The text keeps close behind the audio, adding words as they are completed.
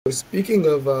Speaking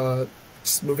of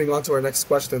moving on to our next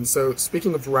question. So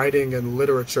speaking of writing and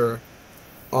literature,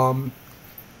 um,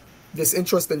 this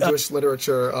interest in Jewish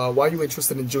literature, why are you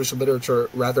interested in Jewish literature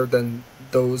rather than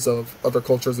those of other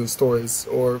cultures and stories?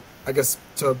 Or I guess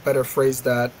to better phrase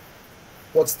that,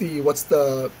 what's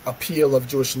the appeal of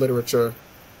Jewish literature?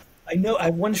 I know I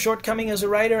have one shortcoming as a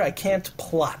writer. I can't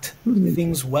plot Mhm.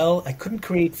 things well. I couldn't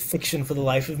create fiction for the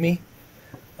life of me.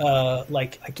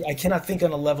 I cannot think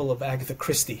on a level of Agatha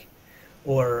Christie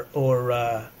or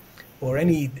Arthur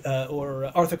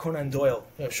Conan Doyle,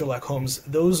 Sherlock Holmes.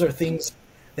 Those are things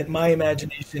that my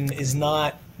imagination is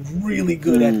not really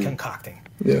good at Mm. concocting.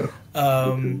 Yeah.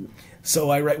 Um, so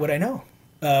I write what I know.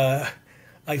 Uh,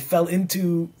 I fell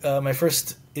into my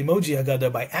first emoji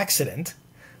Haggadah by accident,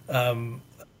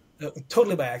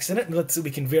 totally by accident.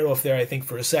 We can veer off there, I think,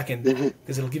 for a second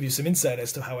because it'll give you some insight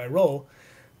as to how I roll.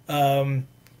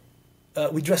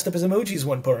 We dressed up as emojis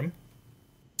one Purim,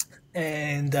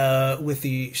 and with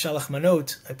the Shalach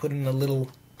Manot, I put in a little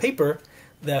paper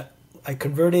that I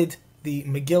converted the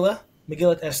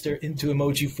Megillat Esther, into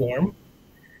emoji form,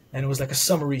 and it was like a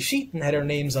summary sheet and had our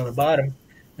names on the bottom.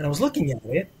 And I was looking at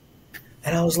it,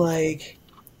 and I was like,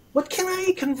 "What can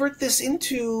I convert this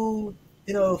into?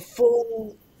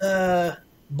 Full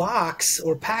box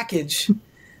or package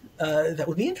that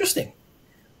would be interesting."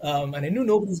 And I knew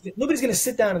nobody's going to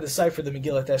sit down and decipher the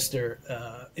Megillat Esther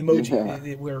emoji,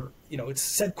 Yeah. where it's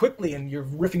said quickly and you're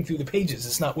ripping through the pages.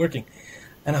 It's not working.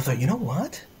 And I thought, you know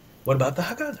what? What about the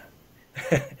Haggadah?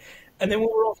 And then we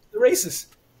were off to the races.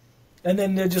 And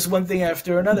then just one thing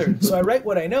after another. So I write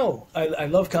what I know. I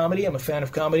love comedy. I'm a fan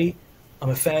of comedy. I'm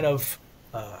a fan of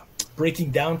breaking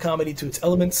down comedy to its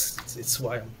elements. It's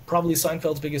why I'm probably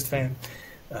Seinfeld's biggest fan.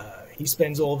 He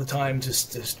spends all the time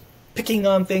just picking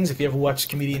on things. If you ever watch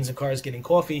comedians in cars getting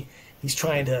coffee, he's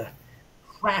trying to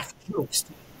craft jokes.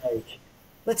 Like,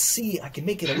 let's see, I can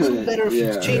make it a little better if you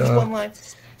Yeah. change Yeah. one line.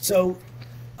 So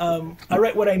I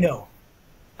write what I know.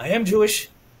 I am Jewish,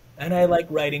 and I like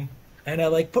writing, and I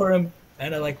like Purim,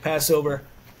 and I like Passover.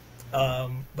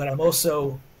 But I'm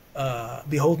also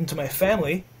beholden to my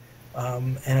family,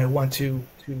 and I want to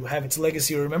have its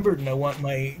legacy remembered, and I want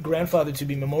my grandfather to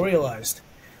be memorialized,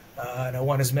 and I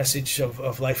want his message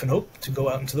of life and hope to go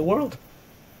out into the world.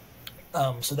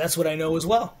 So that's what I know as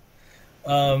well,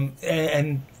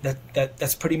 and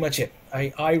that's pretty much it.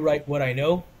 I write what I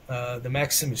know. The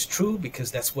maxim is true because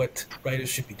that's what writers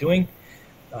should be doing.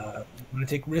 You want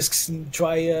to take risks and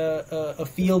try a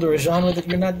field or a genre that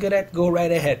you're not good at, go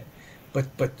right ahead.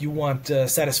 But you want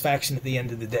satisfaction at the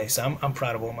end of the day. So I'm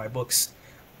proud of all my books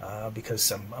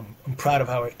because I'm proud of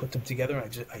how I put them together.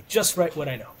 I just write what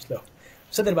I know. So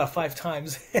I've said that about 5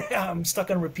 times. I'm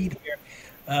stuck on repeat here,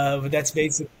 but that's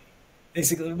basically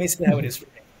how it is for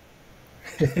me.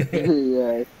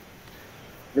 Yeah. I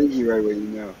think you write what you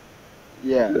know.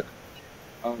 Yeah.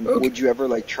 Okay. Would you ever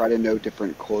like try to know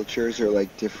different cultures or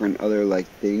like different other like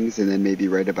things and then maybe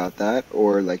write about that?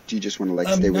 Or like do you just want to like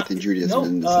stay Not, within Judaism no,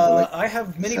 and this is like I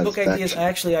have many book ideas.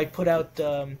 satisfaction? I put out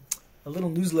a little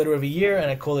newsletter every year, and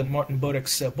I call it Martin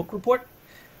Bodek's Book Report,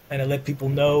 and I let people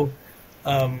know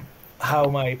how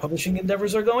my publishing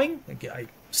endeavors are going,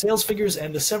 sales figures,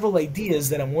 and the several ideas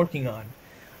that I'm working on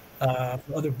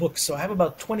for other books. So I have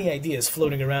about 20 ideas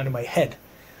floating around in my head.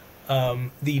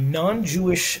 The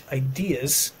non-Jewish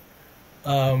ideas,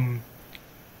 in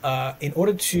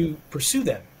order to pursue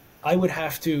them, I would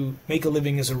have to make a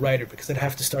living as a writer because I'd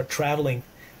have to start traveling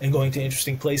and going to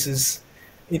interesting places,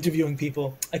 interviewing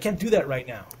people. I can't do that right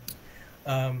now.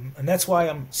 And that's why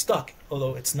I'm stuck,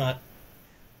 although it's not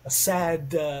a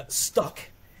sad stuck.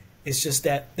 It's just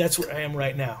that that's where I am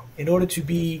right now. In order to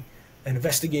be an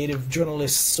investigative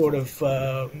journalist, sort of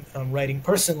writing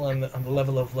person on the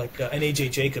level of like an A.J.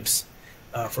 Jacobs,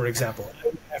 for example, I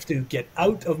would have to get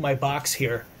out of my box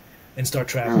here and start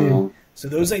traveling. Oh, So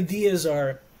those ideas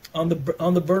are on the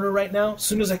burner right now. As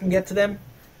soon as I can get to them,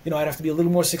 I'd have to be a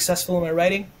little more successful in my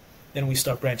writing. Then we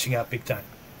start branching out big time.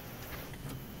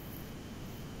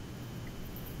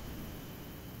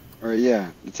 or yeah,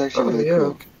 it's actually Oh really yeah. cool.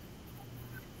 Okay.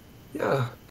 Yeah.